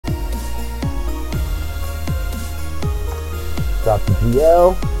Stop the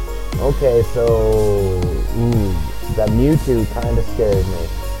GL. Okay, so that Mewtwo kind of scares me.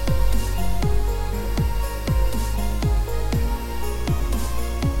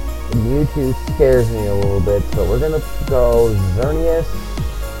 The Mewtwo scares me a little bit, so we're gonna go Xerneas,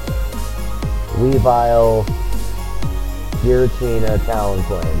 Weavile, Giratina,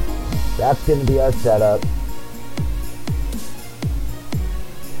 Talonflame. That's gonna be our setup.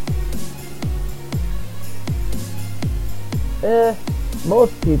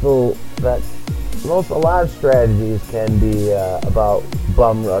 A lot of strategies can be about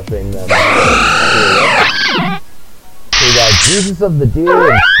bum rushing them. So we got Jesus of the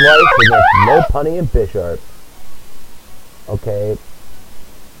Deer and Slice against Lopunny and Bisharp. Okay.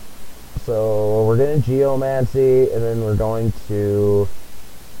 So we're gonna Geomancy, and then we're going to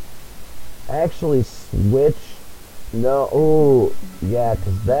actually switch. No, ooh, yeah,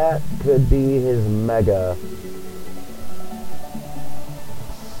 because that could be his Mega.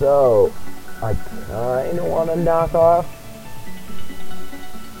 So, I kind of want to knock off.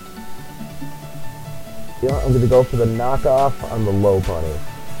 You know what, I'm going to go for the knockoff on the Lopunny.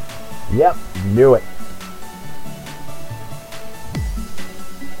 Yep, knew it.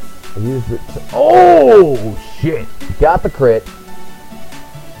 I used it to, oh, shit. Got the crit.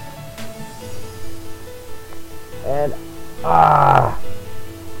 And,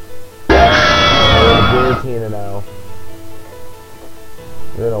 Giratina now.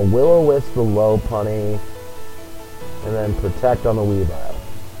 We're going to Will-O-Wisp the Lopunny, and then Protect on the Weavile.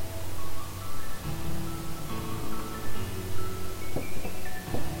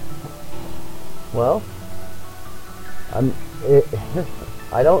 Well,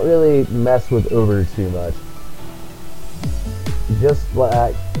 I don't really mess with Uber too much. Just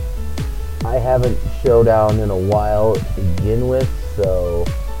like I haven't Showdown in a while to begin with, so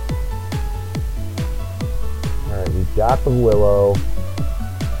alright, we've got the Willow.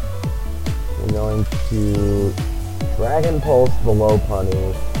 We're going to Dragon Pulse the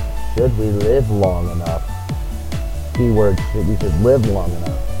Lopunny. Should we live long enough? Keyword, we should live long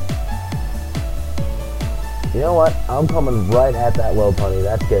enough. You know what? I'm coming right at that Lopunny.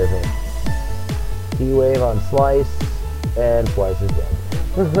 That scares me. T-Wave on Slice, and Slice is dead.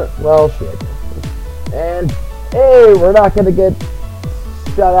 Well, shit. And, hey, we're not gonna get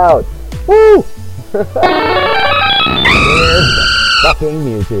shut out. Woo! There's the fucking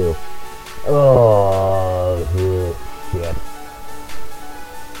Mewtwo. Oh, shit.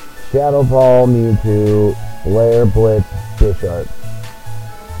 Shadow Ball, Mewtwo, Flare Blitz, Bisharp.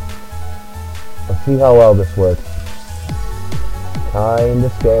 Let's see how well this works. Kinda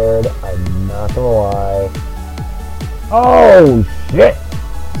scared, I'm not gonna lie. Oh, shit!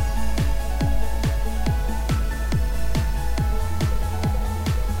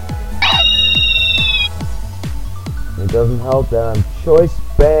 It doesn't help that I'm choice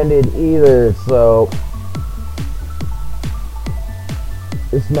banded either, so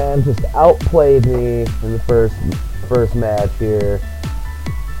this man just outplayed me in the first match here.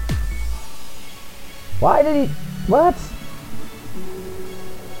 Why did he... What?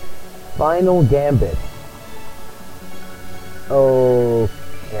 Final Gambit.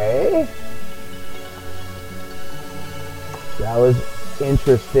 Okay. That was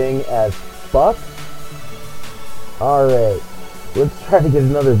interesting as fuck. Alright. Let's try to get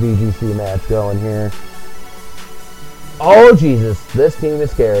another VGC match going here. Oh, Jesus. This team is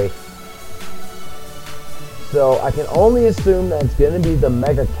scary. So, I can only assume that it's going to be the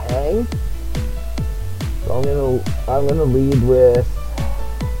Mega Kang. So I'm gonna lead with,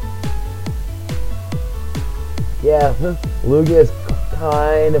 yeah, Lugia is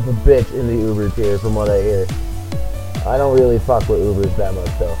kind of a bitch in the Uber tier from what I hear. I don't really fuck with Ubers that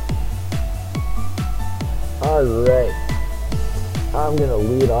much though. Alright, I'm gonna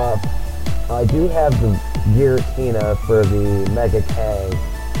lead off. I do have the Giratina for the Mega Kang,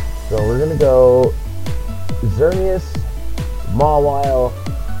 so we're gonna go Xerneas, Mawile,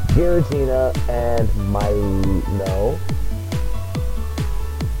 Giratina, and no.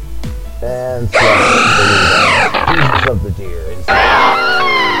 And Jesus of the Deer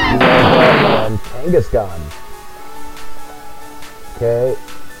and Kangaskhan. Okay.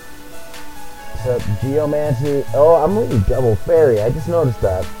 So Geomancy. Oh, I'm reading Double Fairy. I just noticed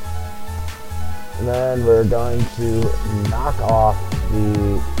that. And then we're going to knock off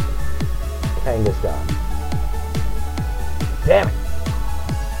the Kangaskhan. Damn it.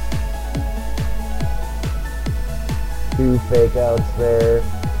 Two fake outs there.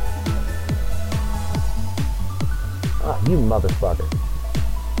 Ah, you motherfucker.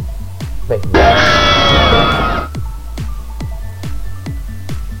 Fake out.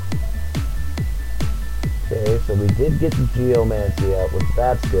 Okay, so we did get the Geomancy out, which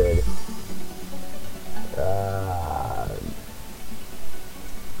that's good.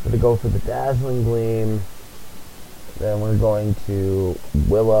 Gonna go for the Dazzling Gleam. Then we're going to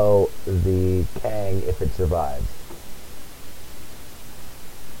Willow the Kang if it survives.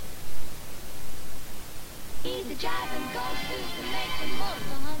 Easy driving goes to make the most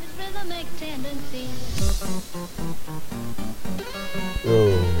of his rhythmic tendencies.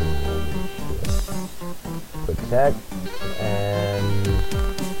 Ooh. Protect and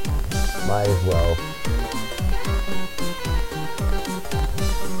might as well.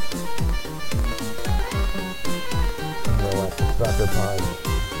 Sucker punch.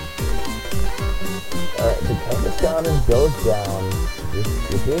 Alright, the Kangaskhan goes down.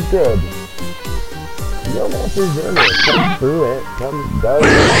 This is good. Geomancer's in it. Comes through it. Does it.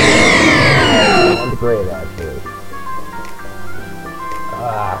 And great, actually.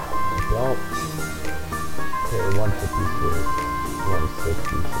 Don't. Okay, 156.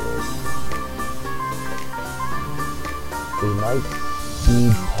 166. We might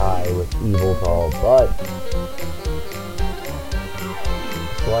speed tie with Evil Tall, but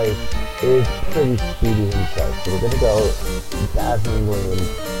Slice is pretty speedy himself, so we're gonna go Dazzling Gleam.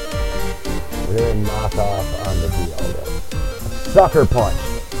 We're gonna knock off on the Dialga. Sucker Punch!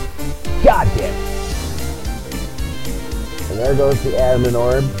 God damn it! And there goes the Adamant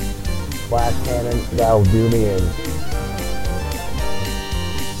Orb. Flash Cannon, that'll do me in.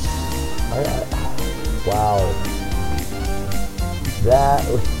 Wow. That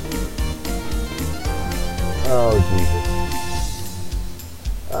was... Oh, Jesus.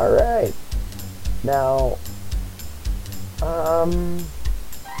 Alright. Now,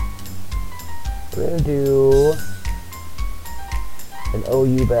 we're gonna do an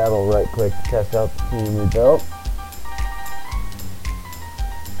OU battle right quick to test out the team we built.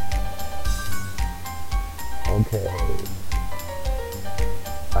 Okay.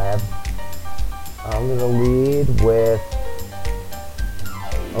 I'm gonna lead with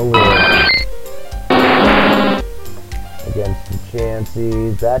Allure against the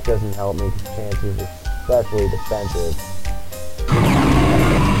Chanseys. That doesn't help me because Chanseys are especially defensive.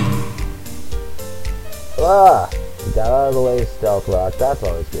 We got out of the way of Stealth Rock. That's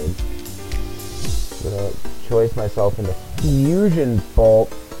always good. I'm gonna choice myself into Fusion Bolt.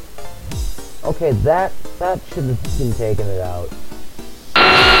 Okay, that should have been taking it out.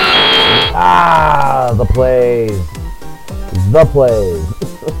 The plays. The plays.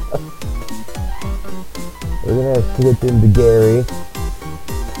 We're gonna switch into Gary.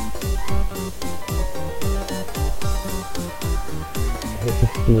 Hit the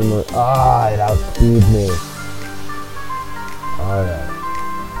Steamer. It outspeeds me. Alright.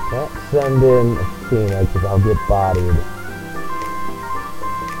 Can't send in Athena because I'll get bodied.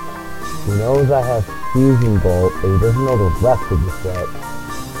 He knows I have Fusion Bolt, but he doesn't know the rest of the set.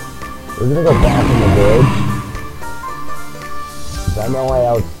 We're gonna go back in the Void. Because I know I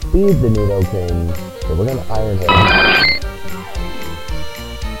outspeed the Nidoking, so we're gonna Iron Head.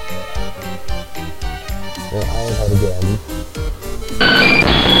 We're gonna Iron Head again.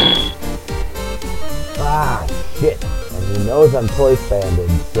 Shit! And he knows I'm Choice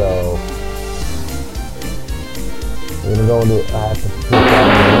Banded, so we're gonna go into. I have to switch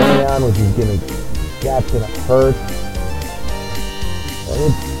out the Leon, which is that's gonna hurt. And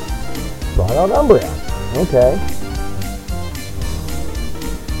it's brought out Umbreon. Okay.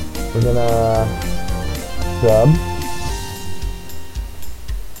 We're gonna sub.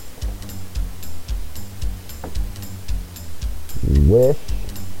 Wish.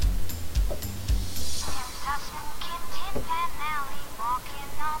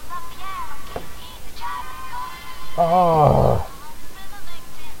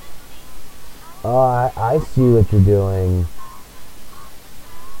 I see what you're doing.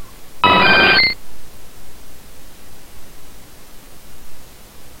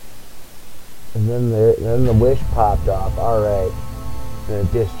 And then the wish popped off. Alright. Gonna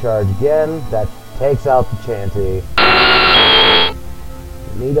discharge again. That takes out the Chansey.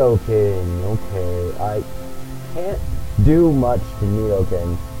 Nidoking. Okay. I can't do much to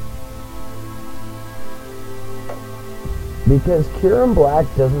Nidoking. Because Kyurem Black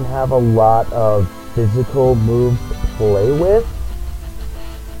doesn't have a lot of physical moves to play with.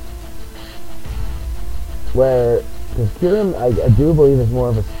 Because Kyurem, I do believe, is more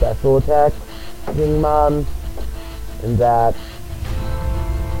of a special attack Digimon. In that...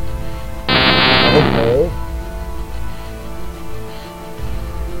 Okay.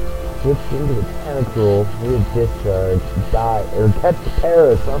 Switch into the Tentacruel, maybe a Discharge, die, or catch the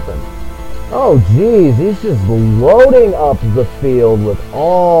pair or something. Oh jeez, he's just loading up the field with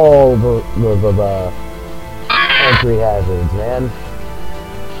all the entry hazards, man.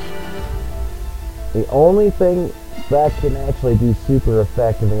 The only thing that can actually do super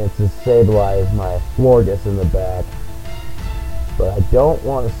effective against this Sableye is my Florges in the back. But I don't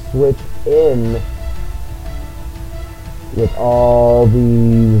want to switch in with all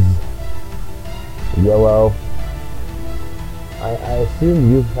these Willow. I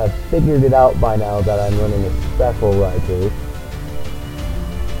assume you have figured it out by now that I'm running a special Raikou.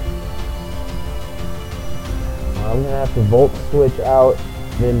 I'm gonna have to Volt switch out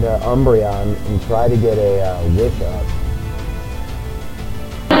into Umbreon and try to get a Wish up.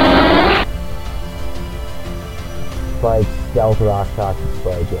 Spike, Stealth Rock, Toxic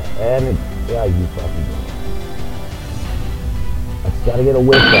Spike, yeah. And yeah, you fucking do it. I just gotta get a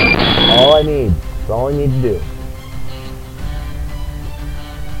Wish up. That's all I need. That's all I need to do.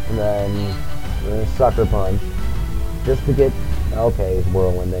 And then I'm gonna Sucker Punch. Just to get... Okay, he's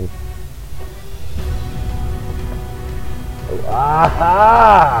Whirlwinding.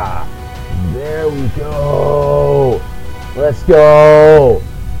 Aha! There we go! Let's go!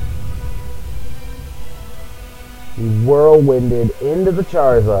 He whirlwinded into the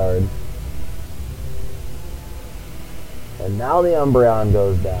Charizard. And now the Umbreon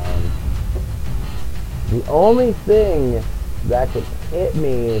goes down. The only thing that could hit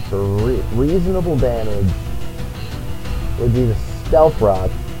me for reasonable damage would be the Stealth Rock,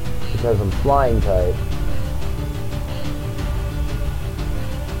 because I'm Flying type.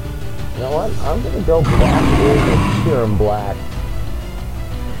 You know what? I'm gonna go Black and Serum Black.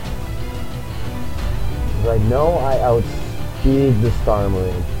 Because I know I outspeed the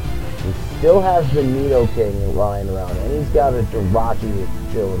Starmie. He still has the Nidoking lying around, and he's got a Jirachi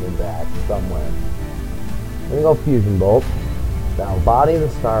chilling in back somewhere. I'm gonna go Fusion Bolt. That'll body the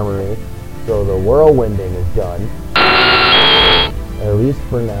Starmie, so the Whirlwinding is done. At least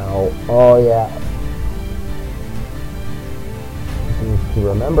for now. Oh yeah. To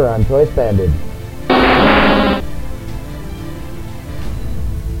remember, I'm Choice Banded.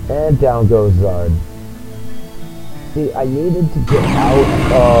 And down goes Zard. See, I needed to get out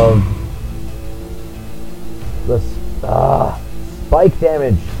of the spike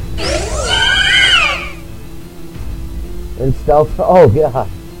damage. And stealth. Oh yeah,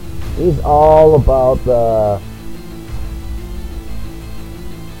 he's all about the.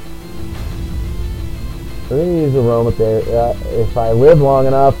 I'm gonna use Aromatherapy if I live long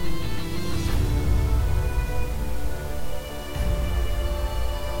enough.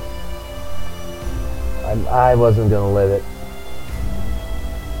 I wasn't gonna live it.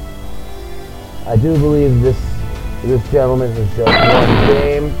 I do believe this gentleman has just won the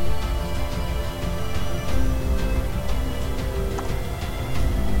game.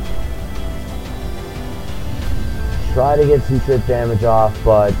 Try to get some trip damage off,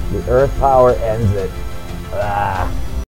 but the Earth Power ends it. Ah.